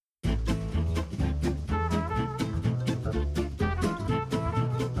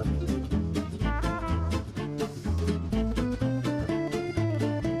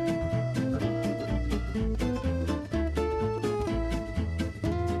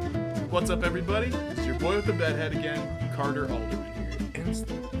What's up, everybody? It's your boy with the bedhead again, Carter Alderman here. And it's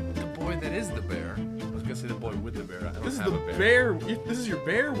the boy that is the bear. I was gonna say the boy with the bear. I don't This is have the a bear. This is your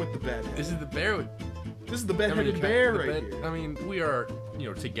bear with the bedhead. This is the bear with. This is the bedheaded bear right here. I mean, we are,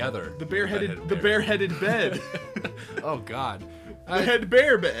 together. The bareheaded bed. Oh God. The head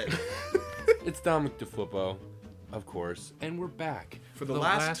bear bed. It's Dominic DeFlippo, of course, and we're back For the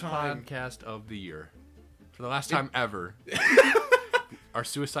last time. podcast of the year. For the last time ever. Our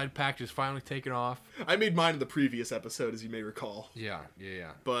suicide pact is finally taken off. I made mine in the previous episode, as you may recall. Yeah.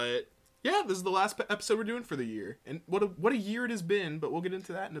 But yeah, this is the last episode we're doing for the year, and what a year it has been. But we'll get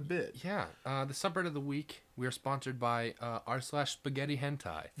into that in a bit. Yeah. The subreddit of the week. We are sponsored by r/spaghetti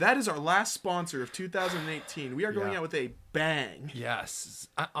hentai. That is our last sponsor of 2018. We are going out with a bang. Yes.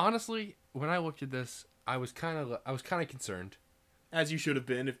 Honestly, when I looked at this, I was kind of concerned. As you should have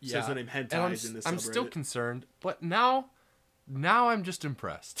been if it says the name hentai is in this subreddit. I'm still concerned, but now I'm just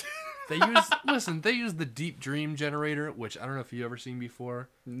impressed. They use the Deep Dream generator, which I don't know if you've ever seen before.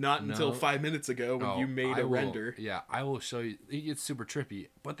 Not until 5 minutes ago when you made a render. Yeah, I will show you. It's super trippy,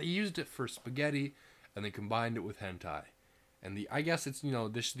 but they used it for spaghetti, and they combined it with hentai. And I guess it's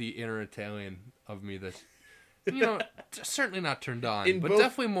this the inner Italian of me that certainly not turned on, but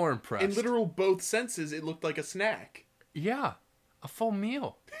definitely more impressed. In literal both senses, it looked like a snack. Yeah, a full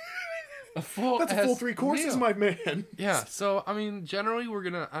meal. That's a full 3 courses, my man. Yeah, so I mean, generally we're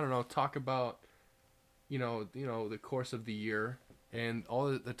gonna talk about the course of the year and all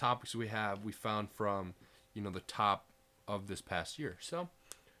the topics we found from the top of this past year. So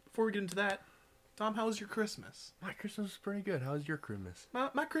before we get into that, Tom, how was your Christmas? My Christmas was pretty good. How was your Christmas?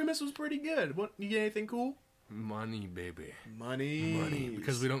 My Christmas was pretty good. What, you get anything cool? Money, baby. Money.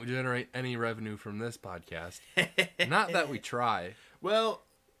 Because we don't generate any revenue from this podcast. Not that we try. Well,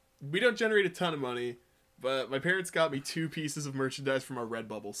 we don't generate a ton of money, but my parents got me 2 pieces of merchandise from our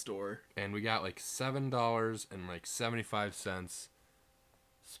Redbubble store. And we got like $7 and like 75 cents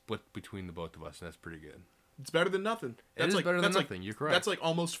split between the both of us, and that's pretty good. It's better than nothing. That's better than nothing. You're correct. That's like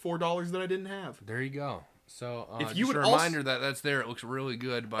almost $4 that I didn't have. There you go. So, if you just would a reminder that that's there. It looks really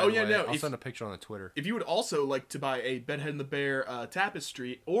good, by the way. I'll send a picture on the Twitter. If you would also like to buy a Bedhead and the Bear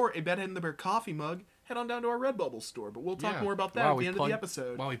tapestry or a Bedhead and the Bear coffee mug, head on down to our Redbubble store. But we'll talk more about that at the end of the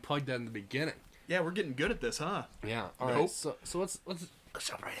episode. While we plugged that in the beginning. Yeah, we're getting good at this, huh? Yeah. All right. So let's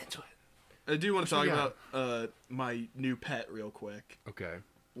jump right into it. I do want to talk about my new pet real quick. Okay.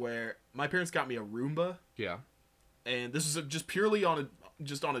 Where my parents got me a Roomba. Yeah. And this is just purely on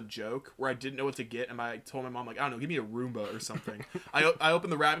a joke where I didn't know what to get, and I told my mom, like, I don't know, give me a Roomba or something. I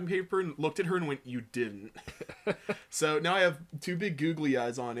opened the wrapping paper and looked at her and went, you didn't. So now I have 2 big googly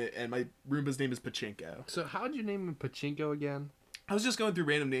eyes on it, and my Roomba's name is Pachinko. So how'd you name him Pachinko again? I was just going through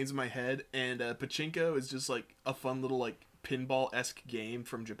random names in my head, and Pachinko is just like a fun little like pinball-esque game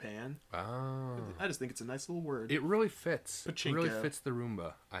from Japan. Oh. I just think it's a nice little word. It really fits. Pachinko. It really fits the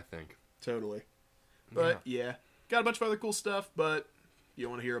Roomba, I think. Totally. But yeah. Got a bunch of other cool stuff, but you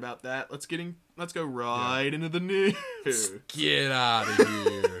don't want to hear about that. Let's go right into the news. Get out of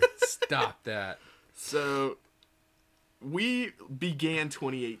here. Stop that. So, we began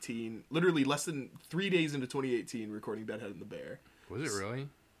 2018, literally less than 3 days into 2018, recording Bedhead and the Bear. Was it really?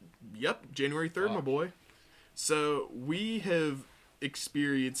 Yep, January 3rd, my boy. So, we have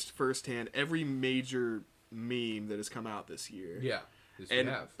experienced firsthand every major meme that has come out this year. Yeah, yes, and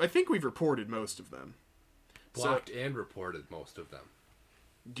we have. I think we've reported most of them. Blocked and reported most of them.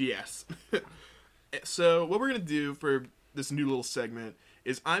 Yes. So what we're going to do for this new little segment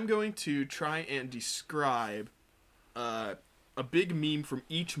is I'm going to try and describe a big meme from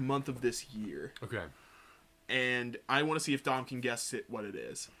each month of this year. Okay. And I want to see if Dom can guess what it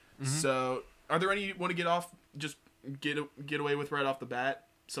is. Mm-hmm. So are there any you want to get away with right off the bat?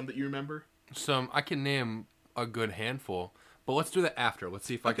 Some that you remember? Some. I can name a good handful, but let's do that after. Let's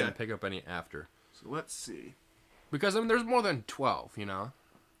see if I can pick up any after. So let's see. Because, there's more than 12, All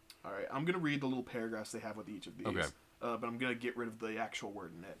right, I'm going to read the little paragraphs they have with each of these. Okay. But I'm going to get rid of the actual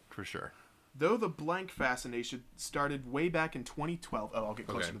word in it. For sure. Though the blank fascination started way back in 2012... Oh, I'll get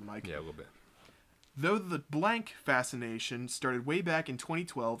closer to the mic. Yeah, a little bit. Though the blank fascination started way back in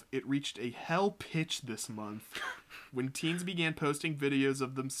 2012, it reached a hell pitch this month when teens began posting videos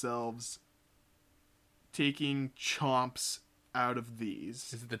of themselves taking chomps out of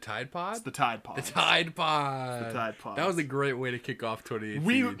these. Is it the Tide Pod? It's the Tide Pod. The Tide Pod. The Tide Pod. That was a great way to kick off 2018.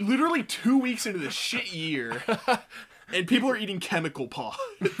 We literally 2 weeks into this shit year, and people are eating chemical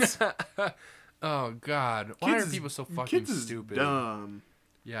pods. Oh, God. Why are people so fucking stupid? Dumb.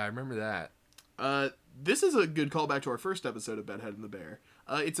 Yeah, I remember that. This is a good callback to our first episode of Bedhead and the Bear.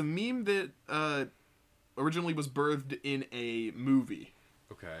 It's a meme that originally was birthed in a movie.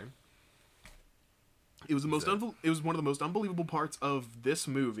 Okay. It was it was one of the most unbelievable parts of this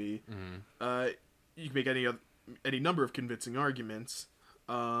movie. You can make any number of convincing arguments.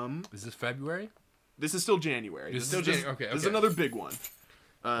 Is this February? This is still January. This is another big one.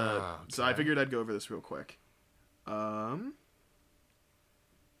 So I figured I'd go over this real quick. Can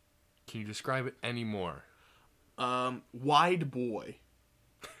you describe it any more? Wide boy.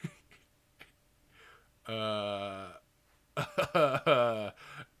 I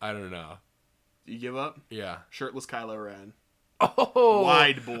don't know. You give up? Yeah. Shirtless Kylo Ren. Oh,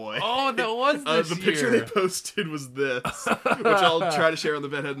 Wide boy. Oh, that was this the picture year. they posted was this, which I'll try to share on the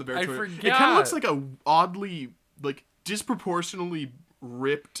Bedhead and the Bear I Twitter. forgot. It kind of looks like a oddly, like, disproportionately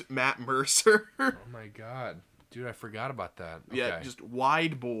ripped Matt Mercer. Oh my god, dude, I forgot about that. Okay. Yeah, just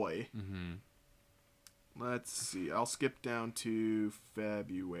wide boy. Mm-hmm. Let's see. I'll skip down to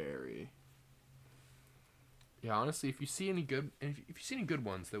February. Yeah, honestly, if you see any good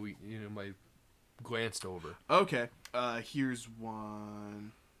ones that we might glanced over. Okay. Here's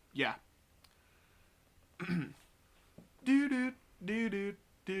one. Yeah. do do do do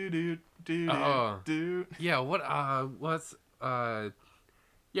do do do do. Yeah. What's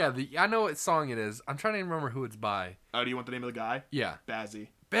Yeah. I know what song it is. I'm trying to remember who it's by. Oh, do you want the name of the guy? Yeah. Bazzy.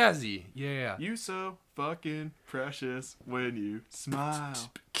 Yeah. You so fucking precious when you smile.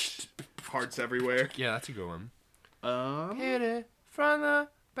 Hearts everywhere. Yeah, that's a good one. Hit it from the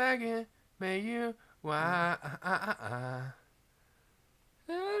back and make you why.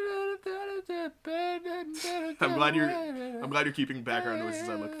 I'm glad you're keeping background noises as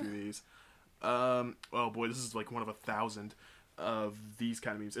I look through these. Oh boy, this is like one of 1,000 of these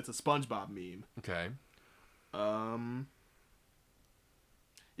kind of memes. It's a SpongeBob meme. Okay.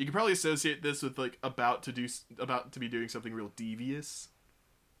 You could probably associate this with like about to be doing something real devious,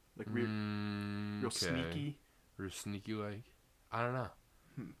 like real sneaky. Real sneaky, like I don't know.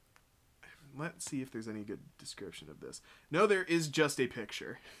 Let's see if there's any good description of this. No, there is just a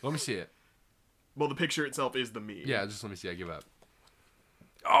picture. Let me see it. Well, the picture itself is the meme. Yeah, just let me see. I give up.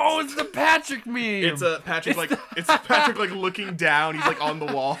 Oh, it's the Patrick meme. It's Patrick like looking down. He's like on the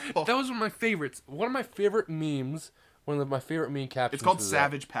wall. That was one of my favorites. One of my favorite memes. One of my favorite meme captions. It's called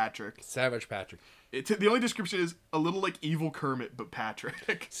Savage Patrick. Savage Patrick. The only description is a little like evil Kermit, but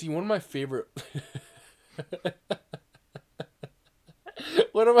Patrick. See, one of my favorite.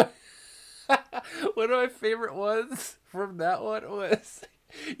 One of my favorite ones from that one was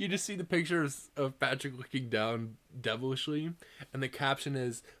you just see the pictures of Patrick looking down devilishly, and the caption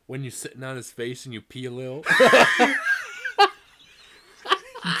is when you're sitting on his face and you pee a little.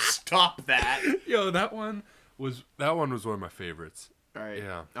 Stop that. Yo, that one was one of my favorites. All right.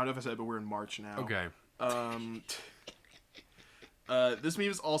 Yeah. I don't know if I said it, but we're in March now. Okay. This meme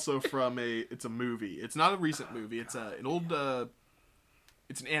is also from it's a movie. It's not a recent movie. It's an old.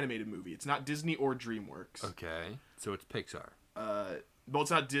 It's an animated movie. It's not Disney or DreamWorks. Okay. So it's Pixar. Well,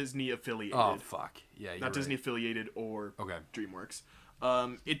 it's not Disney affiliated. Oh fuck. Yeah. Not Disney affiliated or DreamWorks.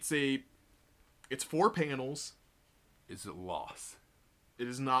 It's 4 panels. Is it Lost? It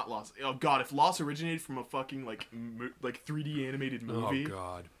is not Lost. Oh god, if Lost originated from a fucking like 3D animated movie. Oh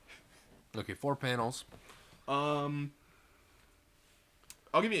god. Okay, 4 panels. I'll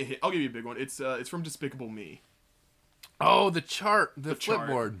give you a hit. I'll give you a big one. It's from Despicable Me. Oh, the chart, the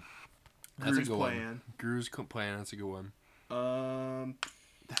flipboard. That's Gru's a good plan. one. Gru's plan. That's a good one.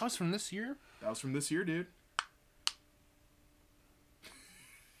 That was from this year. That was from this year, dude.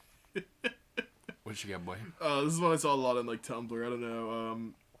 What you got, boy? This is one I saw a lot on like Tumblr. I don't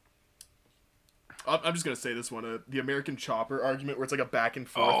know. I'm just gonna say this one. The American Chopper argument, where it's like a back and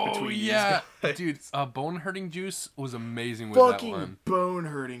forth between these guys. Dude. Bone hurting juice was amazing with fucking that one. Bone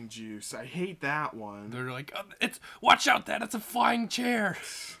hurting juice. I hate that one. They're like, watch out, that it's a flying chair.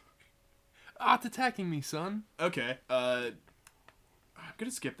 It's attacking me, son. Okay. I'm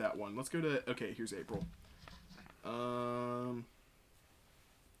gonna skip that one. Let's go to. Okay, here's April.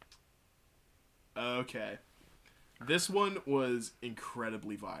 Okay. This one was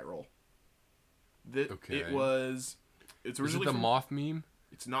incredibly viral. Okay. It's originally the moth meme?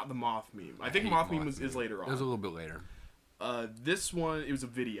 It's not the moth meme. I think moth meme is later on. It was a little bit later. This one, it was a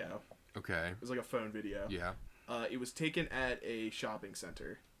video. Okay. It was like a phone video. Yeah. It was taken at a shopping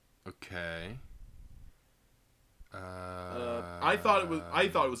center. Okay. I thought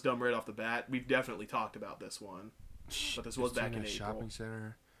it was dumb right off the bat. We've definitely talked about this one, but this was back in April. Shopping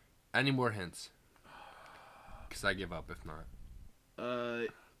center. Any more hints? Because I give up if not.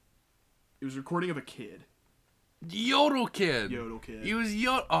 It was a recording of a kid. Yodel Kid. He was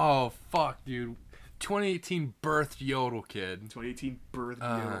Oh fuck, dude. 2018 birthed Yodel Kid. 2018 birthed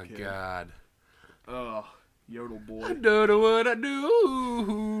Yodel Kid. Oh god. Oh, Yodel boy. I don't know what I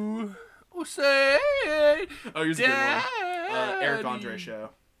do people say. Oh, here's a good one. Eric Andre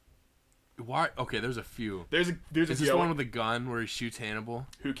show. Why? Okay, there's a few. There's a Is this one with the gun where he shoots Hannibal?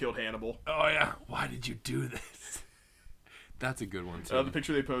 Who killed Hannibal? Oh yeah. Why did you do this? That's a good one too. The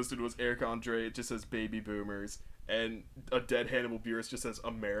picture they posted was Eric Andre. It just says baby boomers, and a dead Hannibal Buress just says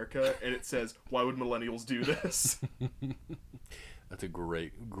America, and it says, "Why would millennials do this?" That's a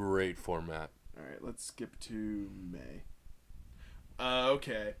great format. All right, let's skip to May.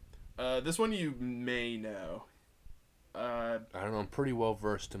 Okay. This one you may know. I don't know. I'm pretty well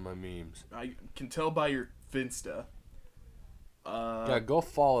versed in my memes. I can tell by your Finsta. Yeah, go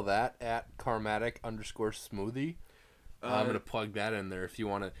follow that at Karmatic_smoothie. I'm gonna plug that in there if you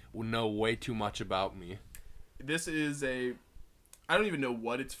want to know way too much about me. This is I don't even know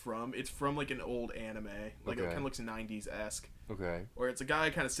what it's from. It's from like an old anime. Like it kind of looks 90s-esque. Okay. Or it's a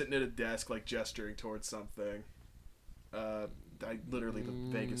guy kind of sitting at a desk like gesturing towards something. Literally the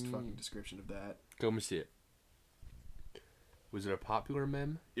vaguest fucking description of that. Go let me see it. Was it a popular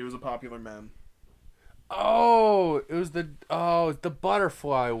meme? It was a popular meme. Oh, it was the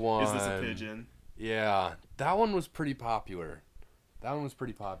butterfly one. Is this a pigeon? Yeah, that one was pretty popular. I'm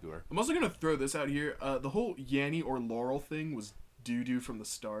also gonna throw this out here. The whole Yanny or Laurel thing was doo-doo from the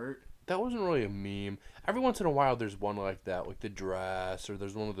start. That wasn't really a meme. Every once in a while, there's one like that, like the dress, or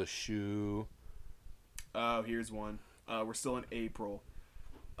there's one with the shoe. Oh, here's one. We're still in April.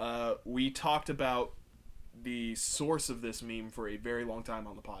 We talked about the source of this meme for a very long time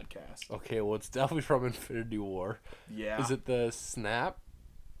on the podcast. Okay, well, it's definitely from Infinity War. Yeah. Is it the snap?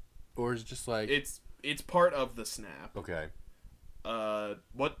 Or is it just like... It's part of the snap. Okay.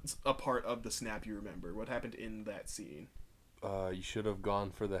 What's a part of the snap you remember? What happened in that scene? You should have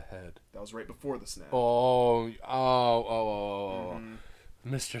gone for the head. That was right before the snap. Mm-hmm.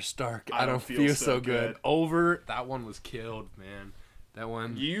 Mr. Stark, I don't feel so good. Over. That one was killed, man. That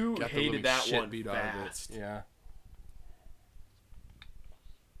one. You got hated that one beat fast. Yeah.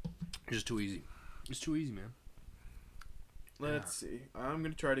 Just too easy. It's too easy, man. Let's see. I'm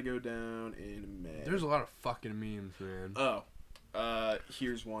gonna try to go down in May. There's a lot of fucking memes, man. Oh.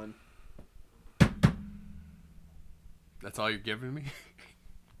 Here's one. That's all you're giving me?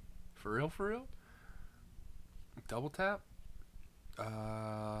 For real? Double tap?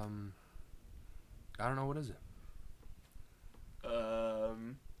 I don't know. What is it?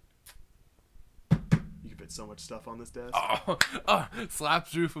 You can fit so much stuff on this desk.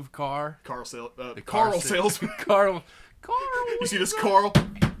 Slaps roof of car. Carl salesman. Carl. You see this, Carl?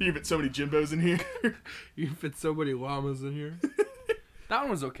 You can fit so many Jimbos in here. You can fit so many llamas in here. That one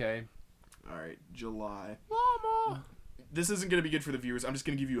was okay. All right, July. Llama. This isn't gonna be good for the viewers. I'm just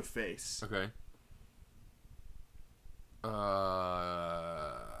gonna give you a face. Okay.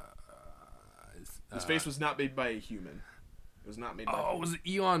 This face was not made by a human. It was not made by a human. Was it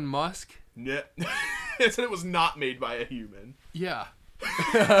Elon Musk? No. It said it was not made by a human. Yeah.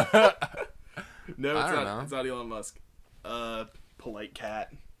 No, it's not. It's not Elon Musk. Polite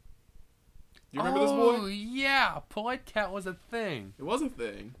Cat. You remember this boy? Oh, yeah. Polite Cat was a thing. It was a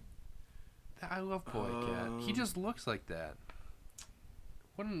thing. I love Polite Cat. He just looks like that.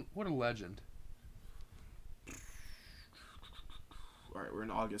 What a legend. All right, we're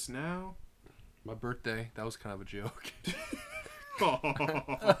in August now. My birthday. That was kind of a joke.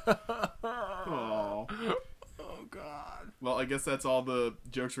 Aww. Oh, God. Well, I guess that's all the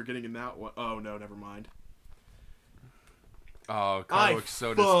jokes we're getting in that one. Oh, no, never mind. Oh, I looks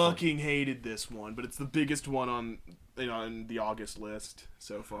so fucking hated this one, but it's the biggest one on in the August list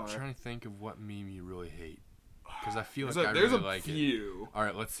so far. I'm trying to think of what meme you really hate. Because I feel like there's really a like few. it. All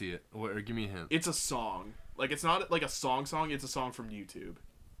right, let's see it. Or give me a hint. It's a song. Like, it's not like a song. It's a song from YouTube.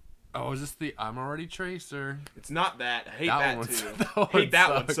 Oh, is this the I'm Already Tracer? It's not that. I hate that too. I hate that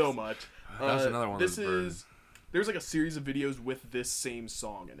one so much. That's another one. There's like a series of videos with this same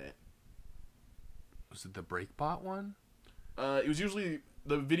song in it. Was it the Breakbot one? It was usually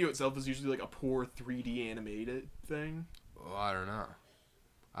the video itself is usually like a poor 3D animated thing. Oh, I don't know.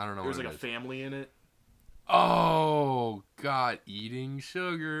 There's like a family in it. Oh God, eating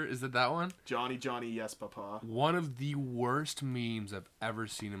sugar. Is it that one? Johnny, yes, papa. One of the worst memes I've ever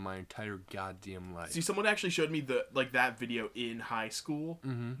seen in my entire goddamn life. See, someone actually showed me that video in high school,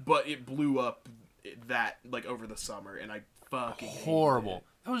 mm-hmm. but it blew up over the summer, and I fucking horrible. Hated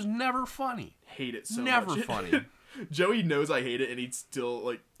it. That was never funny. Hate it so never much. Never funny. Joey knows I hate it, and he'd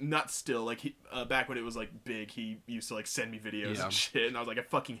still back when it was like big, he used to like send me videos and shit, and I was like, I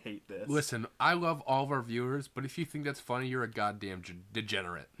fucking hate this. Listen, I love all of our viewers, but if you think that's funny, you're a goddamn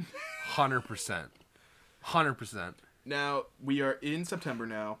degenerate. 100%. Now we are in September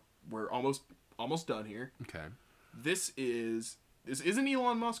now. We're almost done here. Okay. This is This isn't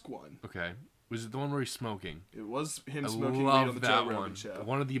Elon Musk one. Okay. Was it the one where he's smoking? It was him I smoking weed love on the that Joe one. Rogan show.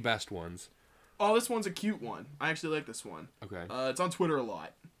 One of the best ones. Oh, this one's a cute one. I actually like this one. Okay. It's on Twitter a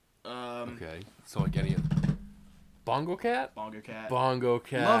lot. Okay. So like any Bongo Cat? Bongo Cat. Bongo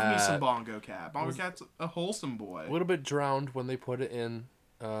Cat. Love me some Bongo Cat. Bongo Cat's a wholesome boy. A little bit drowned when they put it in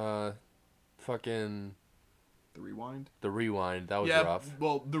fucking The Rewind? The Rewind. That was Yeah, rough.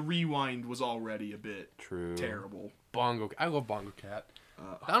 well, The Rewind was already a bit True. terrible. I love Bongo Cat.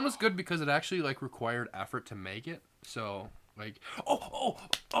 That one was good because it actually like required effort to make it. So like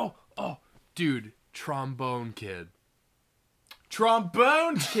dude, Trombone Kid.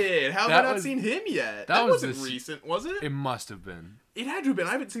 Trombone Kid! How have I not seen him yet? That wasn't recent, was it? It must have been. It had to have been.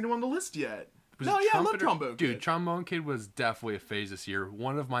 I haven't seen him on the list yet. Was No, it yeah, I love Trumpeter? Trombone Kid. Dude, Trombone Kid was definitely a phase this year.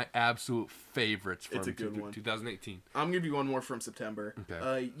 One of my absolute favorites from It's a good one. 2018. I'm gonna give you one more from September.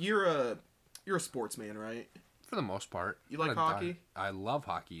 Okay. You're a sportsman, right? For the most part. You like hockey? I love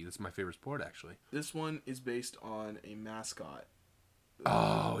hockey. That's my favorite sport, actually. This one is based on a mascot.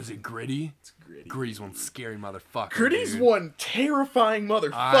 Oh, is it Gritty? It's Gritty. Gritty's one scary motherfucker. Gritty's dude. one terrifying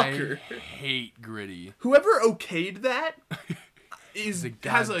motherfucker. I hate Gritty. Whoever okayed that has a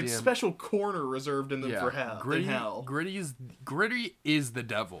goddamn- special corner reserved in them for hell. Gritty, in hell. Gritty is the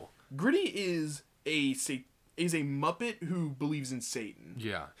devil. Gritty is a Muppet who believes in Satan.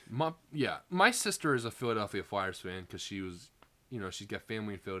 Yeah. My sister is a Philadelphia Flyers fan because she was, she's got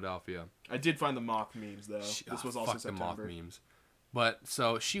family in Philadelphia. I did find the mock memes though. This was also fuck September. the mock memes. But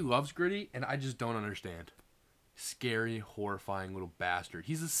so she loves Gritty, and I just don't understand. Scary, horrifying little bastard.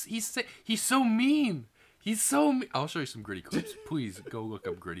 He's so mean. He's so mean. I'll show you some Gritty clips. Please go look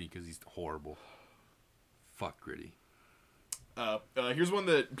up Gritty because he's horrible. Fuck Gritty. Here's one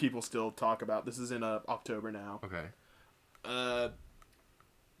that people still talk about. This is in October now. Okay.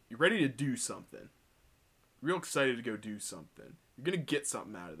 You're ready to do something. Real excited to go do something. You're gonna get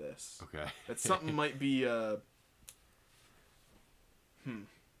something out of this. Okay. That something might be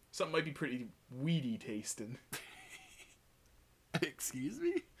something might be pretty weedy tasting. Excuse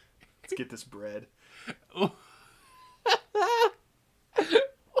me? Let's get this bread. Oh.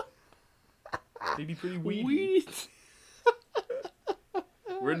 Maybe pretty weedy. Weed.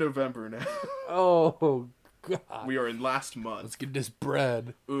 We're in November now. Oh God. We are in last month. Let's get this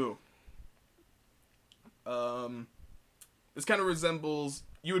bread. Ooh. This kind of resembles.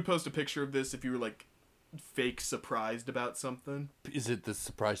 You would post a picture of this if you were like fake surprised about something. Is it the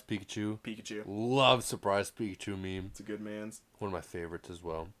surprise Pikachu? Pikachu. Love surprise Pikachu meme. It's a good man's. One of my favorites as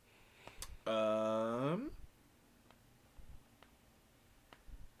well. Oh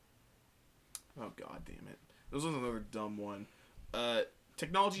god damn it. This was another dumb one.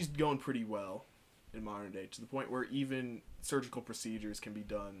 Technology's going pretty well in modern day, to the point where even surgical procedures can be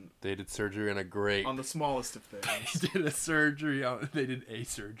done. They did surgery on a grape. On the smallest of things. They did a surgery. They did a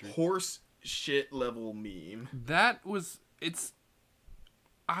surgery. Horse shit level meme.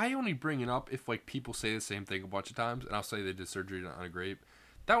 I only bring it up if like people say the same thing a bunch of times, and I'll say they did surgery on a grape.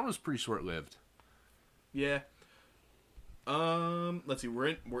 That one was pretty short lived. Yeah. Let's see.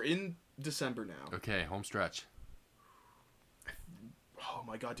 We're in December now. Okay, home stretch. Oh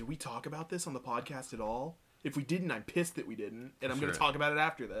my god, did we talk about this on the podcast at all? If we didn't, I'm pissed that we didn't, and I'm going to talk about it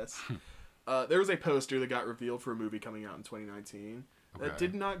after this. There was a poster that got revealed for a movie coming out in 2019 that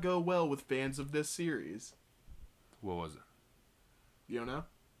did not go well with fans of this series. What was it? You don't know?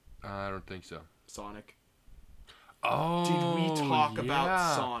 I don't think so. Sonic. Oh, did we talk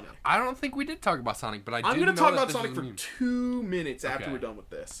about Sonic? I don't think we did talk about Sonic, but I'm going to talk about Sonic for 2 minutes after we're done with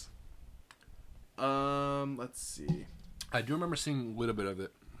this. Let's see. I do remember seeing a little bit of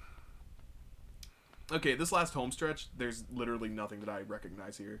it. Okay, this last home stretch, there's literally nothing that I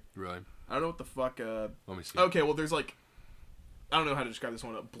recognize here. Really? I don't know what the fuck. Let me see. Okay, well, there's like, I don't know how to describe this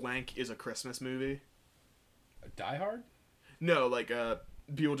one. Blank is a Christmas movie. Die Hard? No, like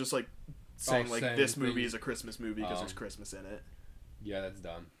people just like saying saying this movie things. is a Christmas movie because there's Christmas in it. Yeah, that's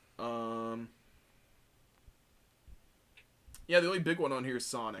done. Yeah, the only big one on here is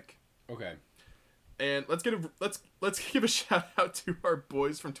Sonic. Okay. And let's give a shout out to our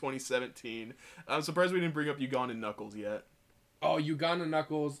boys from 2017. I'm surprised we didn't bring up Uganda Knuckles yet. Oh, Uganda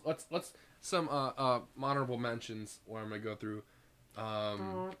Knuckles. Let's some honorable mentions where I'm gonna go through.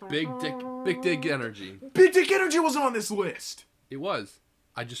 Big Dick Energy. Big Dick Energy wasn't on this list. It was.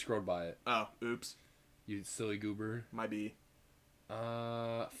 I just scrolled by it. Oh, oops. You silly goober. Might be.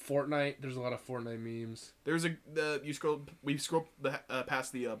 Fortnite. There's a lot of Fortnite memes. There's we scrolled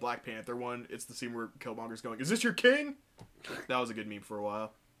past the Black Panther one. It's the scene where Killmonger's going, "Is this your king?" That was a good meme for a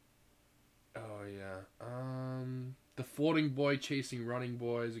while. Oh yeah. The floating boy chasing running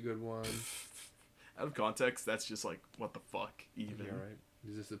boy is a good one. Out of context, that's just like, what the fuck, even. Yeah, right.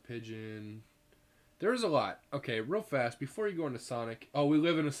 Is this a pigeon? There's a lot. Okay, real fast, before you go into Sonic. Oh, we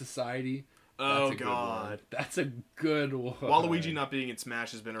live in a society. Oh, God. That's a good one. Waluigi not being in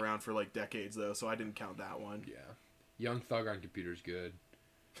Smash has been around for, like, decades, though, so I didn't count that one. Yeah. Young Thug on computer's good.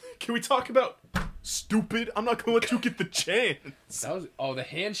 Can we talk about stupid? I'm not gonna let you get the chance. That was the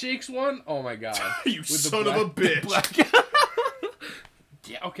handshakes one. Oh my god, you son of a bitch.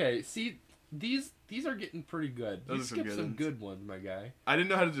 Yeah. Okay. See, these are getting pretty good. Those You are skipped some ones. good ones, my guy. I didn't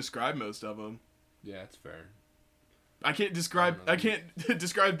know how to describe most of them. Yeah, that's fair. I can't describe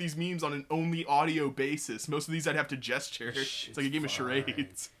describe these memes on an only audio basis. Most of these I'd have to gesture. It's like a game of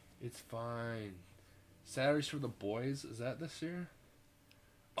charades. It's fine. Saturdays for the Boys. Is that this year?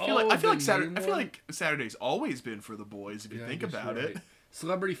 I feel like Saturday's always been for the boys if you think about it.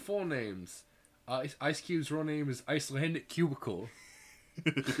 Celebrity full names. Ice Cube's real name is Icelandic Cubicle.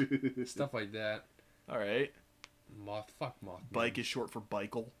 Stuff like that. All right. Moth. Bike is short for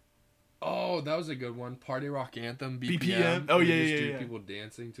Bikel. Oh, that was a good one. Party Rock Anthem. BPM. Oh yeah. People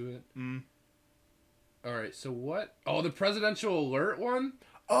dancing to it. Mm. All right. So what? Oh, the presidential alert one.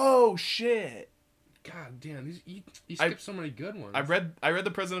 Oh shit. God damn, you skipped so many good ones. I read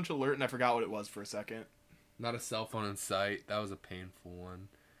the presidential alert and I forgot what it was for a second. Not a cell phone in sight. That was a painful one.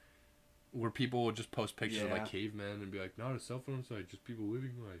 Where people would just post pictures of like cavemen and be like, not a cell phone in sight, just people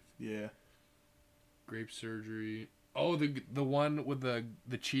living life. Yeah. Grape surgery. Oh, the one with the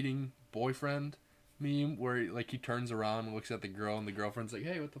cheating boyfriend meme where like he turns around and looks at the girl and the girlfriend's like,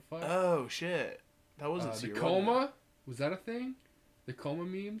 hey, what the fuck? Oh shit. That wasn't the coma? Was that a thing? The coma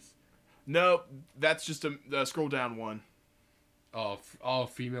memes? No, that's just a scroll down one. Oh,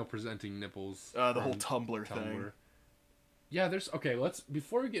 female presenting nipples. The whole Tumblr thing. Yeah, let's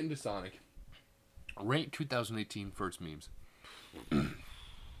before we get into Sonic, rank 2018 first memes. I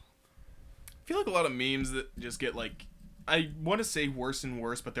feel like a lot of memes that just get like, I want to say worse and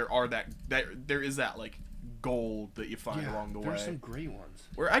worse, but there is that like gold that you find along the way. There's some great ones.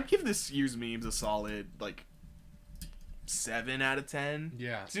 Where I'd give this year's memes a solid like 7 out of 10.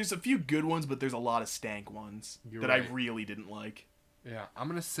 Yeah. There's a few good ones, but there's a lot of stank ones I really didn't like. Yeah, I'm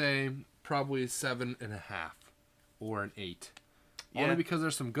gonna say probably 7.5 or an 8. Yeah. Only because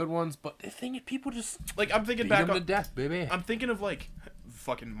there's some good ones, but the thing is, people just like I'm thinking beat back them on to death, baby. I'm thinking of like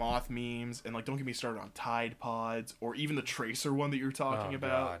fucking moth memes, and like don't get me started on Tide Pods or even the Tracer one that you're talking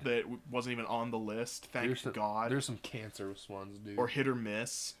about that wasn't even on the list. Thank God. There's some cancerous ones, dude. Or hit or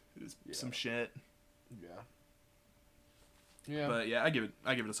miss, some shit. Yeah. Yeah. But yeah, I give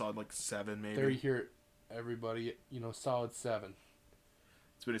it a solid like 7 maybe. There you hear it, everybody. Solid 7.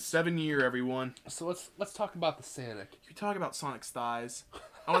 It's been a 7 year, everyone. So let's talk about the Sonic. Can we talk about Sonic's thighs?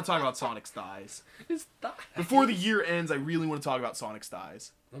 I want to talk about Sonic's thighs. His thighs. Before the year ends, I really want to talk about Sonic's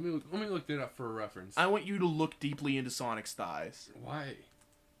thighs. Let me look that up for a reference. I want you to look deeply into Sonic's thighs. Why?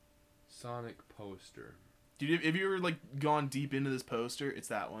 Sonic poster. Dude, have you ever like gone deep into this poster? It's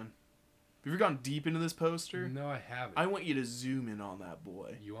that one. Have you ever gone deep into this poster? No, I haven't. I want you to zoom in on that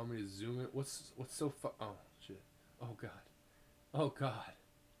boy. You want me to zoom in? What's so Oh shit. Oh god. Oh god.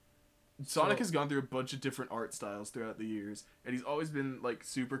 Sonic has gone through a bunch of different art styles throughout the years, and he's always been like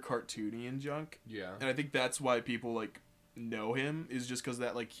super cartoony and junk. Yeah. And I think that's why people like know him, is just because of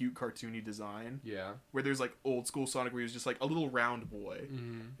that like cute cartoony design. Yeah. Where there's like old school Sonic where he was just like a little round boy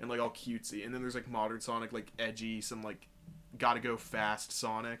and like all cutesy, and then there's like modern Sonic, like edgy, some like gotta go fast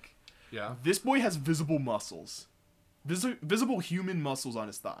Sonic. Yeah. This boy has visible muscles, visible human muscles on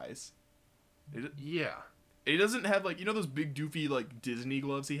his thighs. Yeah. He doesn't have like, those big doofy like Disney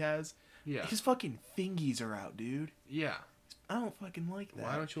gloves he has. Yeah. His fucking fingies are out, dude. Yeah. I don't fucking like that.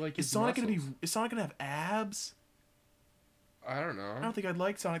 Why don't you like his Is muscles? Sonic gonna have abs? I don't know. I don't think I'd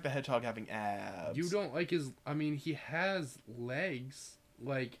like Sonic the Hedgehog having abs. You don't like his... I mean, he has legs.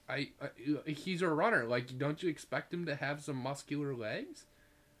 Like, he's a runner. Like, don't you expect him to have some muscular legs?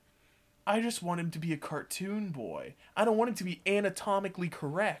 I just want him to be a cartoon boy. I don't want him to be anatomically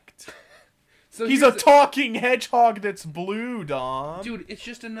correct. So he's a talking hedgehog that's blue, Dom. Dude, it's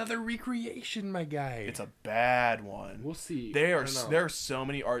just another recreation, my guy. It's a bad one. We'll see. There are so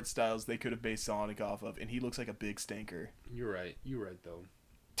many art styles they could have based Sonic off of, and he looks like a big stinker. You're right, though.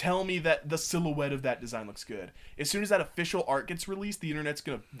 Tell me that the silhouette of that design looks good. As soon as that official art gets released, the internet's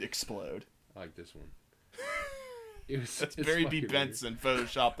gonna explode. I like this one. That's Barry B. Benson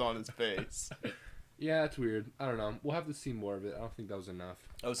photoshopped on his face. Yeah, it's weird. I don't know. We'll have to see more of it. I don't think that was enough.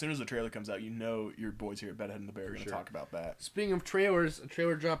 Oh, as soon as the trailer comes out, your boys here at Bedhead and the Bear are going to talk about that. Speaking of trailers, a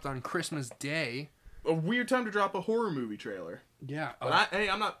trailer dropped on Christmas Day. A weird time to drop a horror movie trailer. Yeah. But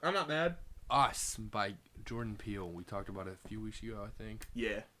I'm not mad. Us by Jordan Peele. We talked about it a few weeks ago, I think.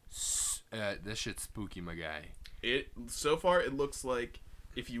 Yeah. This shit's spooky, my guy. So far it looks like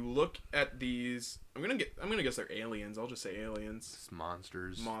if you look at these, I'm gonna guess they're aliens. I'll just say aliens. It's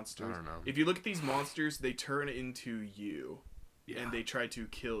monsters. I don't know. If you look at these monsters, they turn into you, Yeah. and they try to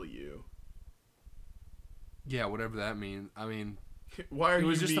kill you. Yeah, whatever that means. I mean, why are it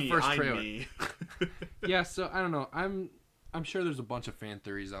was you just me? the first I'm trailer. me. Yeah. So I don't know. I'm sure there's a bunch of fan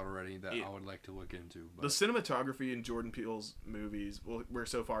theories out already that I would like to look into. But... The cinematography in Jordan Peele's movies, where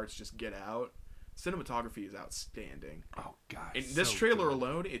so far it's just Get Out. Cinematography is outstanding. Oh god! In this trailer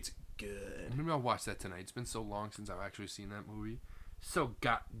alone, it's good. Maybe I'll watch that tonight. It's been so long since I've actually seen that movie. So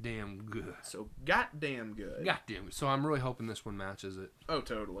goddamn good. So goddamn good. Goddamn good. So I'm really hoping this one matches it. Oh,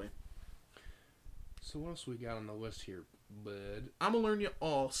 totally. So what else we got on the list here, bud? I'm gonna learn you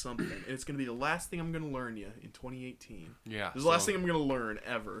all something, and it's gonna be the last thing I'm gonna learn you in 2018. Yeah. This is the last thing I'm gonna learn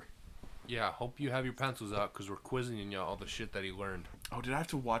ever. Yeah, hope you have your pencils out because we're quizzing you all the shit that he learned. Oh, did I have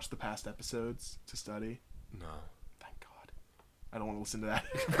to watch the past episodes to study? No. Thank God. I don't want to listen to that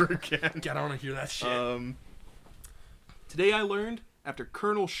ever again. I don't want to hear that shit. Today I learned after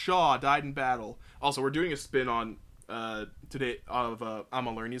Colonel Shaw died in battle. Also, we're doing a spin on today of I'm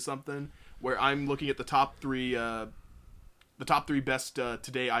gonna learn you something, where I'm looking at the top three best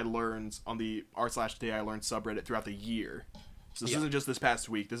Today I Learns on the r/Today I Learned subreddit throughout the year. So this isn't just this past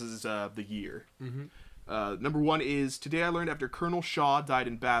week. This is the year. Mm-hmm. Number 1 is, today I learned after Colonel Shaw died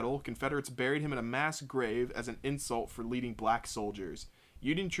in battle, Confederates buried him in a mass grave as an insult for leading black soldiers.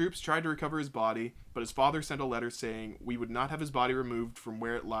 Union troops tried to recover his body, but his father sent a letter saying, "We would not have his body removed from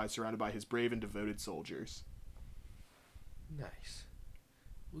where it lies surrounded by his brave and devoted soldiers." Nice.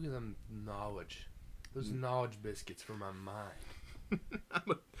 Look at them knowledge. Those knowledge biscuits for my mind.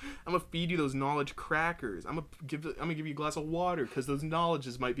 I'm gonna feed you those knowledge crackers. I'm gonna give you a glass of water because those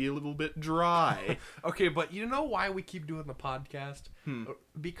knowledges might be a little bit dry. Okay, but you know why we keep doing the podcast?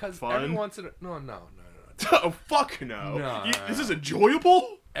 Because Fun? every once in a no. Oh fuck no! This is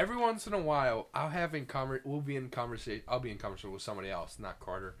enjoyable. Every once in a while, I'll be in conversation with somebody else, not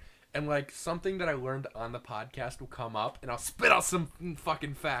Carter, and like something that I learned on the podcast will come up, and I'll spit out some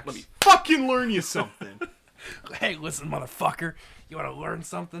fucking facts. Let me fucking learn you something. Hey, listen, motherfucker. You want to learn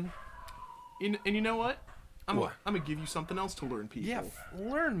something? And you know what? I'm gonna give you something else to learn, people. Yeah,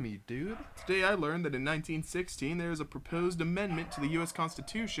 learn me, dude. Today I learned that in 1916 there is a proposed amendment to the U.S.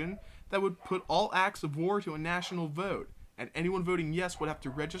 Constitution that would put all acts of war to a national vote, and anyone voting yes would have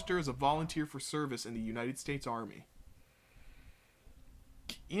to register as a volunteer for service in the United States Army.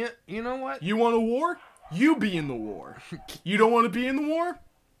 You know what? You want a war? You be in the war. You don't want to be in the war?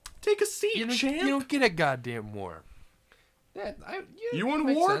 Take a seat, champ. You don't get a goddamn war. You want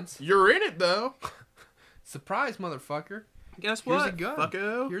a war? Sense. You're in it, though. Surprise, motherfucker. Guess what? Here's a gun.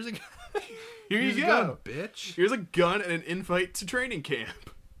 Fucko. Here's a gun. Here you go. Gun, bitch. Here's a gun and an invite to training camp.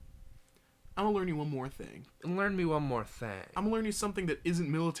 I'm gonna learn you one more thing. Learn me one more thing. I'm gonna learn you something that isn't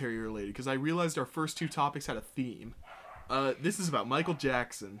military related because I realized our first 2 topics had a theme. This is about Michael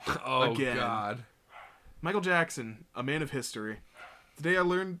Jackson. Oh, again. God. Michael Jackson, a man of history. Today I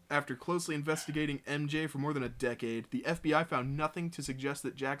learned, after closely investigating MJ for more than a decade, the FBI found nothing to suggest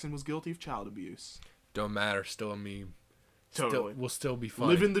that Jackson was guilty of child abuse. Don't matter. Still a meme. Totally. We'll still be funny.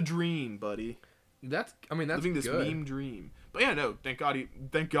 Living the dream, buddy. That's living this good. meme dream. But yeah, no, thank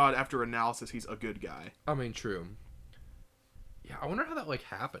God after analysis he's a good guy. I mean, true. Yeah, I wonder how that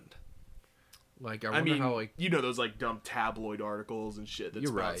happened. Like, I wonder how you know those dumb tabloid articles and shit that's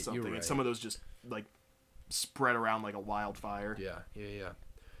about something, you're right. and some of those just spread around like a wildfire. Yeah.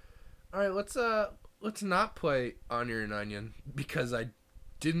 All right, let's not play Onion and Onion because I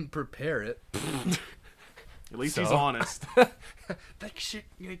didn't prepare it. At least he's honest. That shit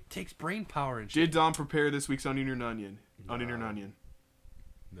takes brain power and shit. Did Dom prepare this week's Onion or Onion? No. Onion or Onion?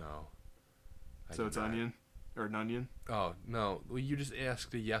 No. So it's Onion? Or an onion? Oh, no. Well, you just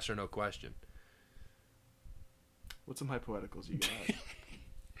asked a yes or no question. What's some hypotheticals you got?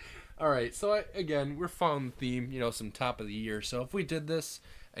 All right, so again, we're following the theme, some top of the year. So if we did this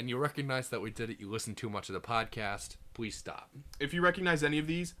and you recognize that we did it, you listen too much of the podcast, please stop. If you recognize any of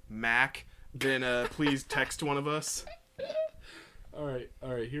these, Mac, then please text one of us. All right,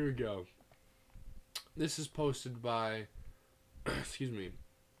 here we go. This is posted by,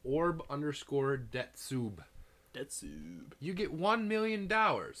 orb_detsub. Detsub. You get $1 million.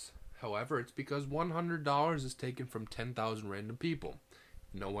 However, it's because $100 is taken from 10,000 random people.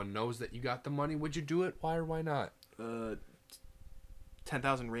 No one knows that you got the money. Would you do it? Why or why not?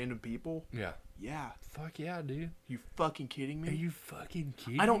 10,000 random people? Yeah. Yeah. Fuck yeah, dude. You fucking kidding me? Are you fucking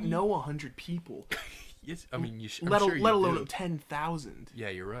kidding I don't me? know 100 people. Yes, I mean, let alone 10,000. Yeah,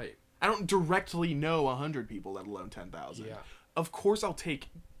 you're right. I don't directly know 100 people, let alone 10,000. Yeah. Of course I'll take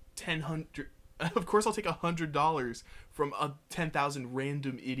Of course, I'll take $100 from 10,000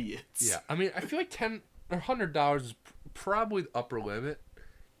 random idiots. Yeah, I mean, I feel like $10 or $100 is probably the upper limit,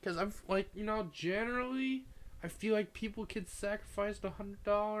 because I'm like, generally, I feel like people could sacrifice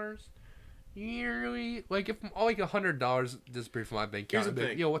 $100 yearly. Like if like $100 disappeared from my bank account, I'd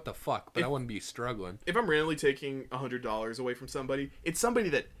be like, what the fuck? But I wouldn't be struggling. If I'm randomly taking $100 away from somebody, it's somebody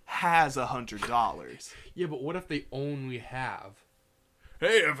that has $100. Yeah, but what if they only have?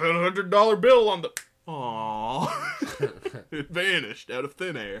 Hey, I found a $100 bill on the. Aww. It vanished out of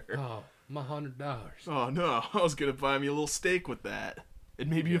thin air. Oh, my $100. Oh no, I was gonna buy me a little steak with that. And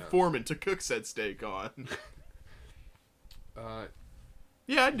maybe a foreman to cook said steak on.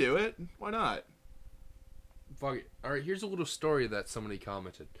 Yeah, I'd do it. Why not? Fuck it. Alright, here's a little story that somebody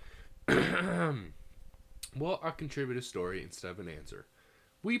commented. Well, I'll contribute a story instead of an answer.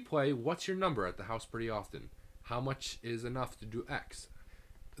 We play What's Your Number at the house pretty often. How much is enough to do X?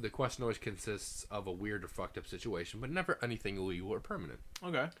 The question always consists of a weird or fucked up situation, but never anything illegal or permanent.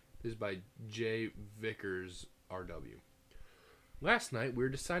 Okay. This is by J. Vickers RW. Last night, we were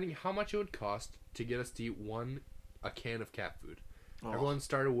deciding how much it would cost to get us to eat a can of cat food. Oh. Everyone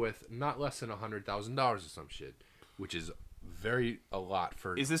started with not less than $100,000 or some shit, which is a lot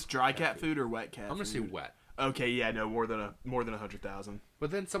for. Is this dry cat food or wet cat? I'm gonna say wet. Okay, yeah, no, more than 100,000.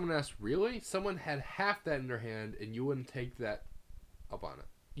 But then someone asked, really? Someone had half that in their hand, and you wouldn't take that up on it.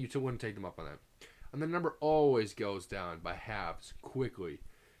 You two wouldn't take them up on that. And the number always goes down by halves quickly,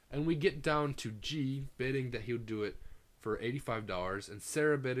 and we get down to G bidding that he'll do it for $85, and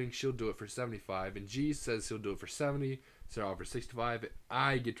Sarah bidding she'll do it for $75, and G says he'll do it for $70. Sarah offers $65.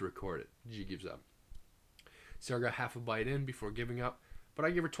 I get to record it. G gives up. Sarah got half a bite in before giving up, but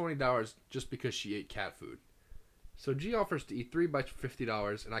I give her $20 just because she ate cat food. So G offers to eat 3 bites for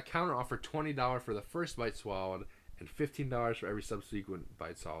 $50, and I counter offer $20 for the first bite swallowed and $15 for every subsequent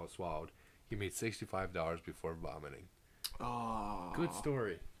bite swallowed. He made $65 before vomiting. Oh, good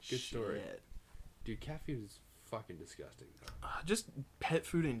story. Good shit. Story. Dude, cat food is fucking disgusting, though. Just pet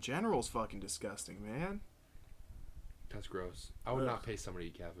food in general is fucking disgusting, man. That's gross. I would not pay somebody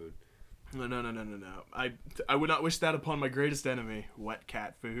to eat cat food. No. I would not wish that upon my greatest enemy. Wet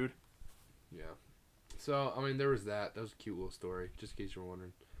cat food. Yeah. So, I mean, there was that. That was a cute little story, just in case you were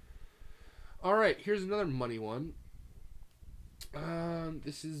wondering. All right, here's another money one.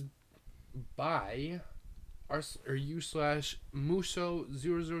 This is by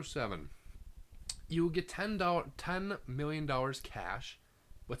 /Muso007. You will get $10 million cash,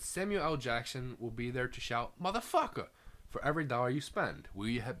 but Samuel L. Jackson will be there to shout, "Motherfucker!" for every dollar you spend. Will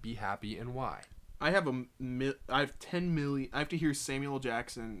you be happy, and why? I have 10 million. I have to hear Samuel L.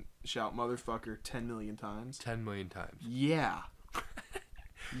 Jackson shout "motherfucker" 10 million times. 10 million times. Yeah.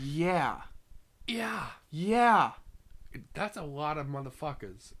 Yeah. Yeah. Yeah. That's a lot of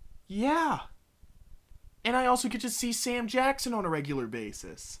motherfuckers. Yeah. And I also get to see Sam Jackson on a regular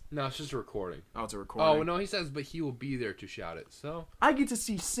basis. No, it's just a recording. Oh, it's a recording. Oh, no, he says, but he will be there to shout it, so. I get to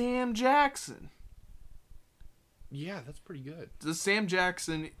see Sam Jackson. Yeah, that's pretty good. Does Sam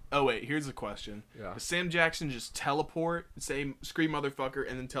Jackson... Oh, wait, here's a question. Yeah. Does Sam Jackson just teleport, say, scream motherfucker,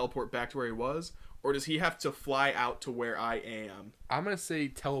 and then teleport back to where he was? Or does he have to fly out to where I am? I'm going to say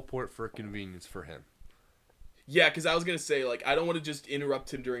teleport for convenience for him. Yeah, because I was going to say, like, I don't want to just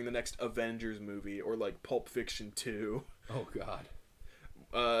interrupt him during the next Avengers movie or, like, Pulp Fiction 2. Oh, God.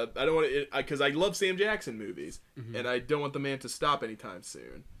 I don't want to... Because I love Sam Jackson movies, and I don't want the man to stop anytime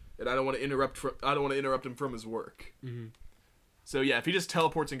soon. And I don't want to interrupt him from his work. Mm-hmm. So, yeah, if he just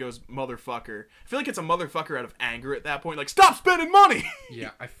teleports and goes, motherfucker, I feel like it's a motherfucker out of anger at that point. Like, stop spending money!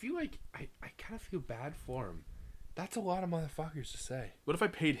 Yeah, I feel like... I kind of feel bad for him. That's a lot of motherfuckers to say. What if I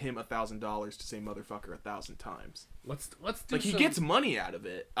paid him $1,000 to say motherfucker 1,000 times? Let's do like, he gets money out of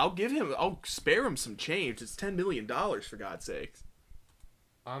it. I'll spare him some change. It's $10 million, for God's sakes.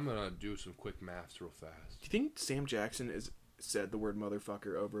 I'm gonna do some quick maths real fast. Do you think Sam Jackson has said the word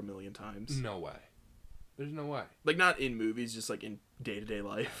motherfucker over 1 million times? No way. There's no way. Like, not in movies, just like in day-to-day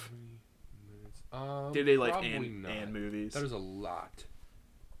life. Minutes. Day-to-day life and movies. That is a lot.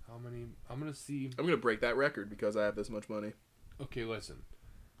 How many? I'm gonna see. I'm gonna break that record because I have this much money. Okay, listen.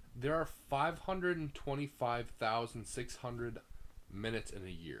 There are 525,600 minutes in a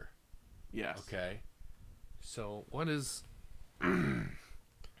year. Yes. Okay. So what is? Ooh,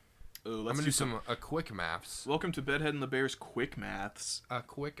 I'm gonna do a quick maths. Welcome to Bedhead and the Bears quick maths. A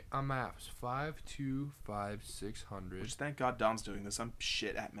quick maths. 525,600. Which, thank God Dom's doing this. I'm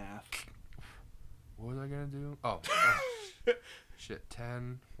shit at math. What was I gonna do? Oh. Shit,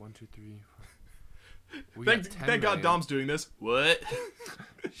 10, 1, 2, 3. Thank God Dom's doing this. What?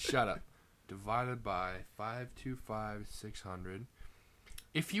 Shut up. Divided by 525,600.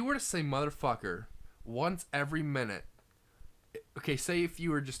 If you were to say motherfucker once every minute, okay, say if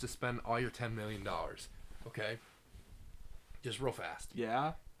you were just to spend all your $10 million, okay, just real fast.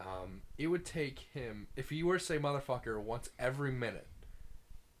 Yeah. It would take him, if you were to say motherfucker once every minute,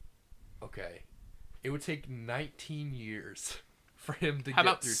 okay, it would take 19 years for him to How get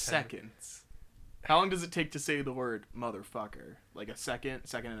about through 10 seconds? How long does it take to say the word motherfucker? Like a second,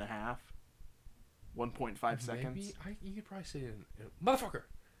 second and a half? 1.5 seconds? Maybe, you could probably say it in motherfucker.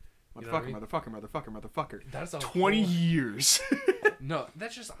 You know Motherfucker, what I mean? motherfucker. That's a 20 whole- years. No,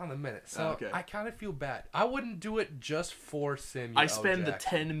 that's just on the minute. So Okay. I kind of feel bad. I wouldn't do it just for Samuel I L. spend the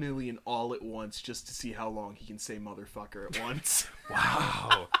Jackson. 10 million all at once just to see how long he can say motherfucker at once.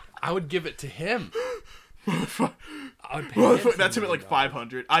 Wow. I would give it to him. Motherfucker. I would pay him That's him $10 at like million.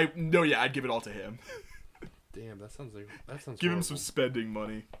 500. I'd give it all to him. Damn, that sounds Give him horrible. some spending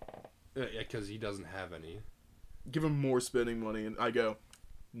money. Yeah, because he doesn't have any. Give him more spending money, and I go,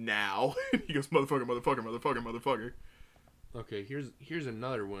 now. He goes, motherfucker. Okay, here's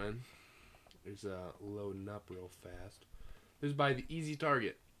another one. There's loading up real fast. This is by the Easy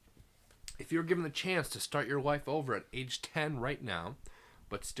Target. If you were given the chance to start your life over at age 10 right now,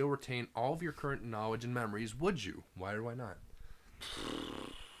 but still retain all of your current knowledge and memories, would you? Why or why not?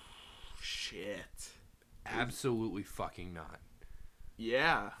 Shit. Absolutely fucking not.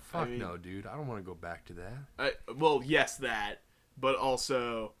 Yeah. Fuck no, dude. I don't want to go back to that. Well, yes, that. But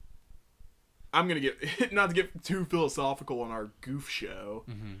also, I'm going to get, not to get too philosophical on our goof show,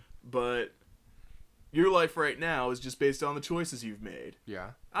 but your life right now is just based on the choices you've made.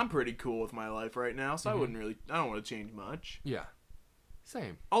 Yeah. I'm pretty cool with my life right now, so I don't want to change much. Yeah.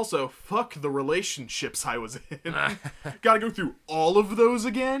 Same. Also, fuck the relationships I was in. Gotta go through all of those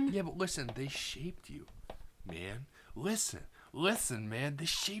again? Yeah, but listen, they shaped you, man. Listen, man. They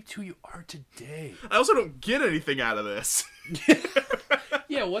shaped who you are today. I also don't get anything out of this.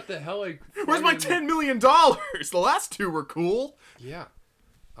 Yeah, what the hell? Like, Where's my $10 million? The last two were cool. Yeah.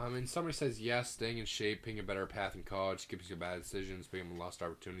 I mean, somebody says yes, staying in shape, picking a better path in college, skipping some bad decisions, picking lost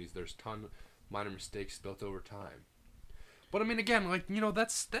opportunities. There's a ton of minor mistakes built over time. But I mean, again, like, you know,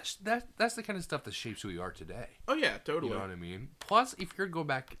 that's the kind of stuff that shapes who you are today. Oh yeah, totally. You know what I mean? Plus, if you're to go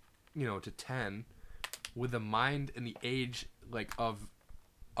back, you know, to 10, with the mind and the age like of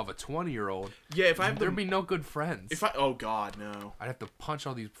a 20-year-old, yeah, if I have there'd be no good friends. oh god, no. I'd have to punch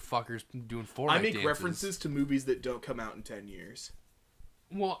all these fuckers doing Fortnite I make dances. references to movies that don't come out in 10 years.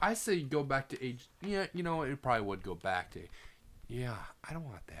 Well, I say go back to age. Yeah, you know, it probably would go back to. Yeah, I don't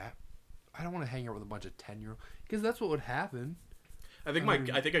want that. I don't want to hang out with a bunch of 10-year-olds because that's what would happen. I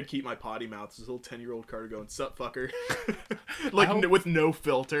think I'd keep my potty mouth as a little 10-year-old Carter going, "Sup, fucker," like with no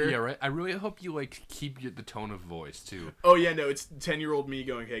filter. Yeah, right. I really hope you like keep the tone of voice too. Oh yeah, no, it's 10-year-old me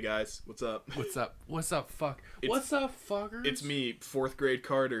going, "Hey guys, what's up? What's up? What's up, fuck? What's up, fuckers?" It's me, 4th grade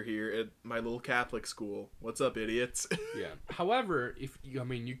Carter here at my little Catholic school. What's up, idiots?" Yeah. However,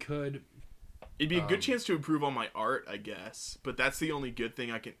 you could. It'd be a good chance to improve on my art, I guess. But that's the only good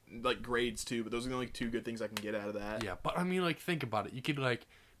thing I can, like grades too. But those are the only 2 good things I can get out of that. Yeah, but I mean, like, think about it. You could like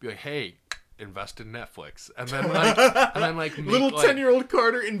be like, "Hey, invest in Netflix," and then like make, little like, 10-year-old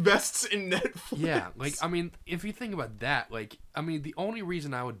Carter invests in Netflix. Yeah, like, I mean, if you think about that, like, I mean, the only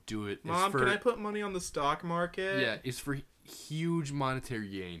reason I would do it is Mom, for... can I put money on the stock market? Yeah, is for huge monetary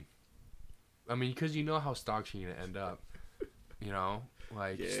gain. I mean, because you know how stocks are going to end up. You know?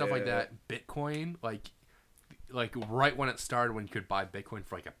 Like, stuff like that. Bitcoin, like right when it started, when you could buy Bitcoin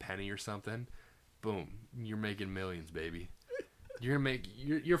for like a penny or something, boom, you're making millions, baby. You're gonna make...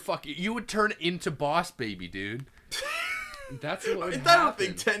 You're fucking... You would turn into Boss Baby, dude. That's what would happen. I don't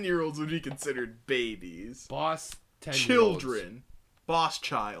think 10-year-olds would be considered babies. Boss 10-year-olds. Children. Boss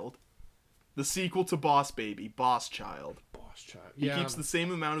Child. The sequel to Boss Baby, Boss Child. Boss Child. He Yeah. keeps the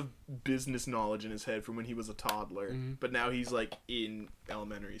same amount of business knowledge in his head from when he was a toddler, but now he's like in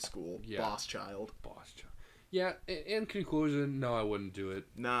elementary school. Yeah. Boss Child. Boss Child. Yeah, in conclusion, no, I wouldn't do it.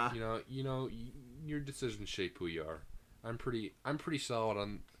 Nah. You know, your decisions shape who you are. I'm pretty solid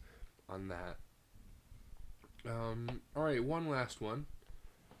on that. All right, one last one.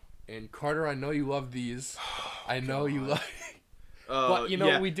 And Carter, I know you love these. I know you love. But you know,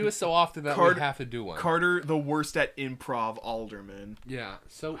 yeah. we do it so often that we have to do one. Carter, the worst at improv alderman. Yeah.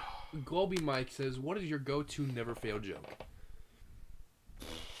 So, Globy Mike says, "What is your go-to never fail joke?"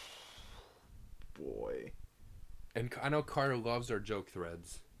 Boy. And I know Carter loves our joke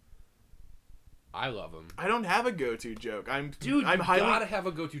threads. I love them. I don't have a go-to joke. I'm highly gotta have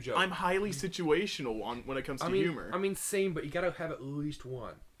a go-to joke. I'm highly situational when it comes to humor. I mean, same, but you gotta have at least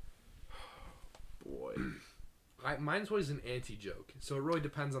one. Boy. Mine's always an anti-joke, so it really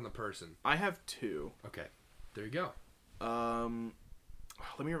depends on the person. I have 2. Okay, there you go.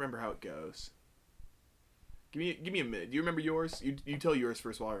 Let me remember how it goes. Give me a minute. Do you remember yours? You tell yours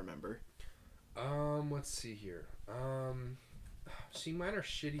first while I remember. Let's see here. See, mine are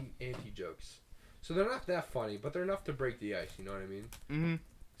shitty anti-jokes. So they're not that funny, but they're enough to break the ice, you know what I mean? Mm-hmm.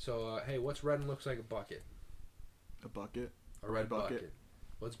 So, hey, what's red and looks like a bucket? A bucket? A red bucket.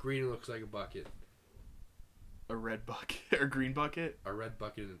 What's green and looks like a bucket? A red bucket? Or green bucket? A red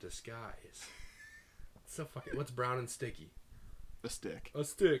bucket in disguise. So fucking... What's brown and sticky? A stick. A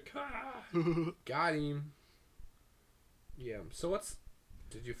stick. Ah! Got him. Yeah, so what's...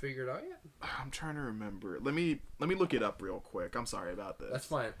 Did you figure it out yet? I'm trying to remember. Let me look it up real quick. I'm sorry about this. That's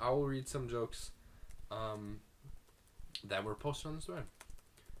fine. I will read some jokes that were posted on this thread.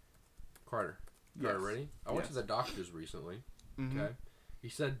 Carter, ready? I went to the doctor's recently. Mm-hmm. Okay. He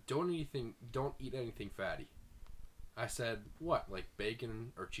said, don't eat anything fatty. I said, what, like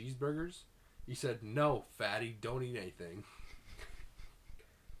bacon or cheeseburgers? He said, no, fatty, don't eat anything.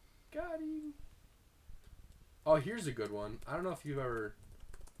 Got him. Oh, here's a good one. I don't know if you've ever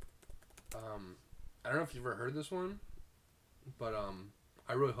heard this one, but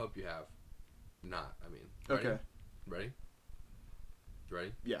I really hope you have. Not, I mean. Ready? Okay. Ready? You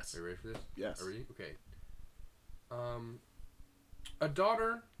ready? Yes. Are you ready for this? Yes. Are you ready? Okay. A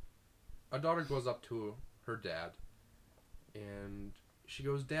daughter goes up to her dad, and she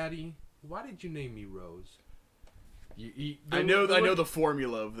goes, "Daddy, why did you name me Rose?" I know the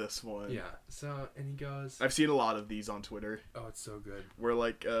formula of this one. Yeah. So, and he goes, I've seen a lot of these on Twitter. "Oh, it's so good." Where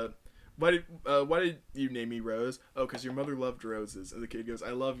like, why did you name me Rose? Oh, because your mother loved roses. And the kid goes, I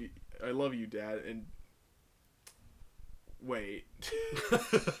love you, Dad. And wait,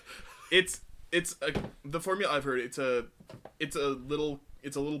 the formula I've heard. It's a little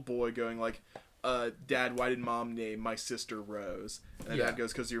boy going like, Dad, why did Mom name my sister Rose? And Dad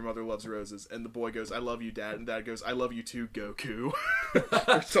goes, because your mother loves roses. And the boy goes, I love you, Dad. And Dad goes, I love you too, Goku.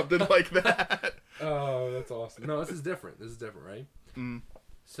 Or something like that. Oh, that's awesome. No, this is different, right? Mm.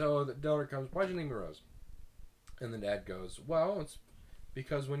 So the daughter comes, why'd you name me Rose? And the dad goes, well, it's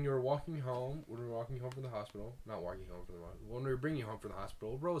because when we were walking home from the hospital, when we were bringing you home from the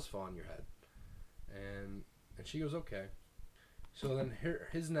hospital, a rose fell on your head. And she goes, okay. So then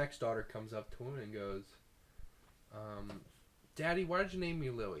his next daughter comes up to him and goes, Daddy, why did you name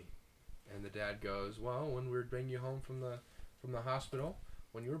me Lily? And the dad goes, well, when we were bringing you home from the hospital,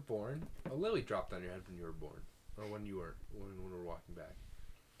 when you were born, a lily dropped on your head when you were born. Or when we were walking back.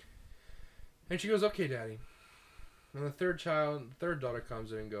 And she goes, okay, Daddy. And the third daughter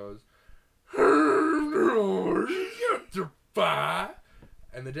comes in and goes,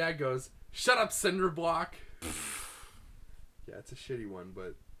 and the dad goes, shut up, cinder block. Yeah, it's a shitty one,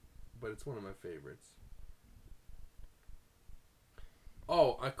 but it's one of my favorites.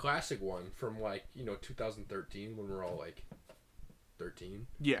 Oh, a classic one from 2013 when we're all like 13.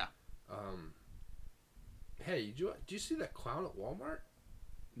 Yeah. Hey, do you see that clown at Walmart?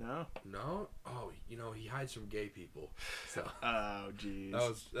 No. No? Oh, he hides from gay people. So. Oh,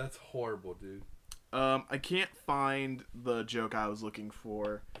 jeez. That's horrible, dude. I can't find the joke I was looking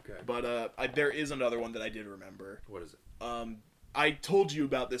for. Okay. But there is another one that I did remember. What is it? I told you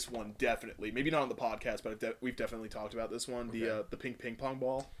about this one, definitely. Maybe not on the podcast, but we've definitely talked about this one. Okay. The pink ping pong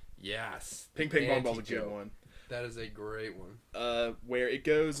ball. Yes. Pink ping pong ball's a good one. That is a great one. Where it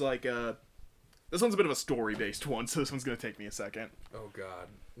goes like this one's a bit of a story-based one, so this one's gonna take me a second. Oh God.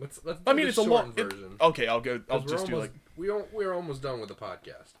 Let's I mean, it's a long version. Okay, I'll just do like we're almost done with the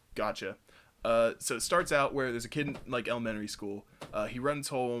podcast. Gotcha. So it starts out where there's a kid in like elementary school. He runs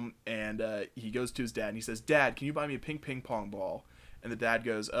home and he goes to his dad and he says, "Dad, can you buy me a pink ping pong ball?" And the dad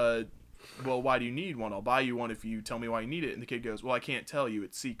goes, "Well, why do you need one? I'll buy you one if you tell me why you need it." And the kid goes, "Well, I can't tell you.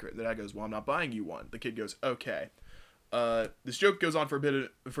 It's secret." The dad goes, "Well, I'm not buying you one." The kid goes, "Okay." This joke goes on for a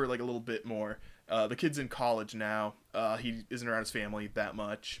little bit more. The kid's in college now. He isn't around his family that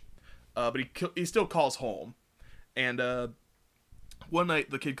much, but he still calls home. And one night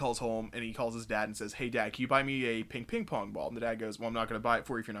the kid calls home and he calls his dad and says, "Hey, Dad, can you buy me a ping pong ball?" And the dad goes, "Well, I'm not going to buy it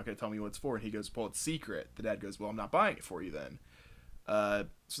for you if you're not going to tell me what it's for." And he goes, "Well, it's secret." The dad goes, "Well, I'm not buying it for you then."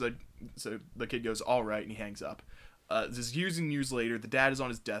 So the kid goes, "All right," and he hangs up. This is years and years later. The dad is on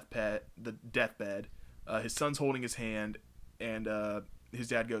his deathbed. His son's holding his hand, and his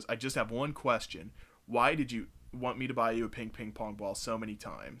dad goes, "I just have one question. Why did you want me to buy you a ping pong ball so many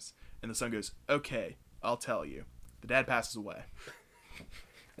times?" And the son goes, "Okay, I'll tell you." The dad passes away.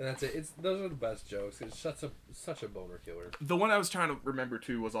 And that's it. Those are the best jokes. It's such a boner killer. The one I was trying to remember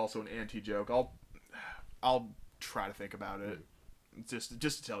too was also an anti-joke. I'll try to think about it. Just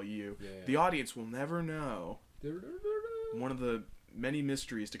to tell you, The audience will never know. One of the many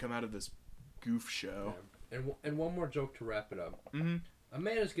mysteries to come out of this goof show. Yeah. And one more joke to wrap it up. Mm-hmm. A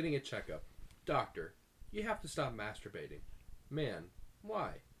man is getting a checkup. Doctor, you have to stop masturbating. Man,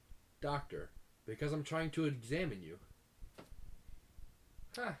 why? Doctor, because I'm trying to examine you.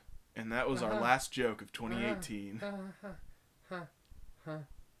 Huh. And that was our last joke of 2018.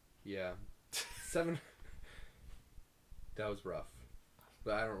 Yeah. 7. That was rough.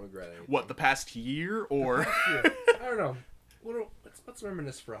 But I don't regret anything. What, the past year or? I don't know. Let's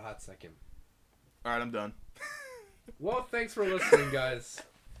reminisce for a hot second. All right, I'm done. Well, thanks for listening, guys.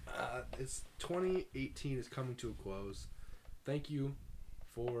 It's 2018 is coming to a close. Thank you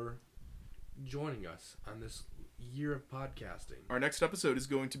for joining us on this year of podcasting. Our next episode is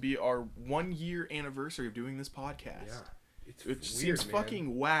going to be our 1-year anniversary of doing this podcast. Yeah. It weird, seems man.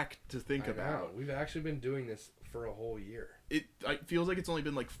 fucking whack to think I know. about. We've actually been doing this for a whole year. It feels like it's only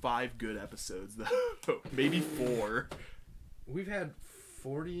been like 5 good episodes, though. Maybe 4. We've had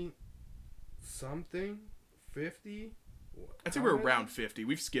 40 something, 50. I'd say we're around 50.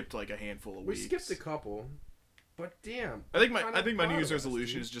 We've skipped like a handful of We weeks. skipped a couple, but damn. I think my New Year's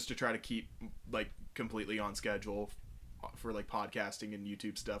resolution is just to try to keep like completely on schedule for like podcasting and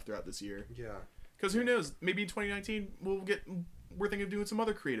YouTube stuff throughout this year. Yeah. Because who knows? Maybe in 2019 we're thinking of doing some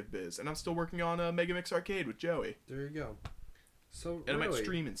other creative biz, and I'm still working on Mega Mix Arcade with Joey. There you go. So And really, I might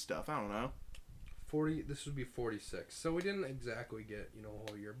stream and stuff. I don't know. 40. This would be 46. So we didn't exactly get a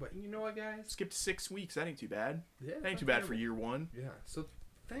whole year, but you know what, guys? Skipped 6 weeks. That ain't too bad. Yeah, That ain't too bad for year 1. Yeah. So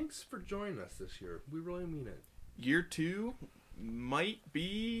thanks for joining us this year. We really mean it. Year 2 might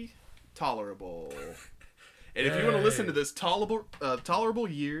be tolerable. And if you want to listen to this tolerable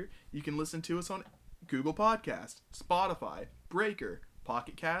year, you can listen to us on Google Podcast, Spotify, Breaker,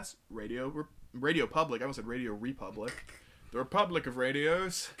 Pocket Cast, Radio Public. I almost said Radio Republic. The Republic of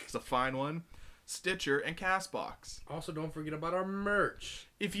Radios. It's a fine one. Stitcher and Castbox. Also, don't forget about our merch.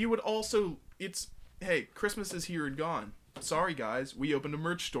 If you would also, hey, Christmas is here and gone. Sorry, guys. We opened a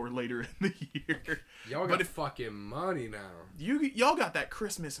merch store later in the year. Y'all got fucking money now. Y'all got that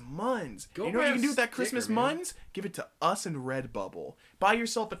Christmas muns. Go you know what you can do with that sticker, Christmas man. muns? Give it to us and Redbubble. Buy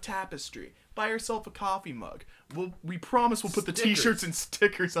yourself a tapestry. Buy yourself a coffee mug. We promise we'll put the Stickers. t-shirts and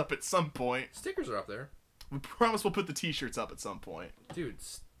stickers up at some point. Stickers are up there. We promise we'll put the t-shirts up at some point. Dude,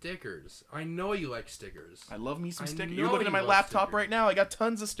 stickers. I know you like stickers. I love me some I stickers. know You're looking at you my love laptop stickers. right now. I got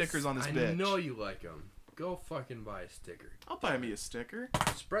tons of stickers on this I bitch. know you like them. Go fucking buy a sticker. I'll buy me a sticker.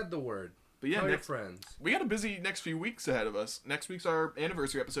 Spread the word. But yeah, Tell your next friends. we got a busy next few weeks ahead of us. Next week's our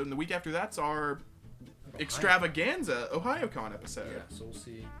anniversary episode, and the week after that's our extravaganza OhioCon episode. Yeah, so we'll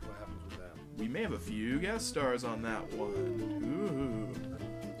see what happens with that. We may have a few guest stars on that one. Ooh.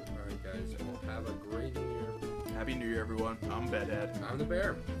 Alright, guys. Well, have a great new year. Happy New Year, everyone. I'm Bedhead. I'm the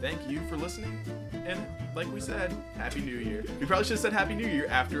bear. Thank you for listening. And like we said, Happy New Year. We probably should have said Happy New Year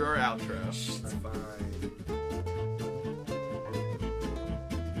after our outro. It's fine.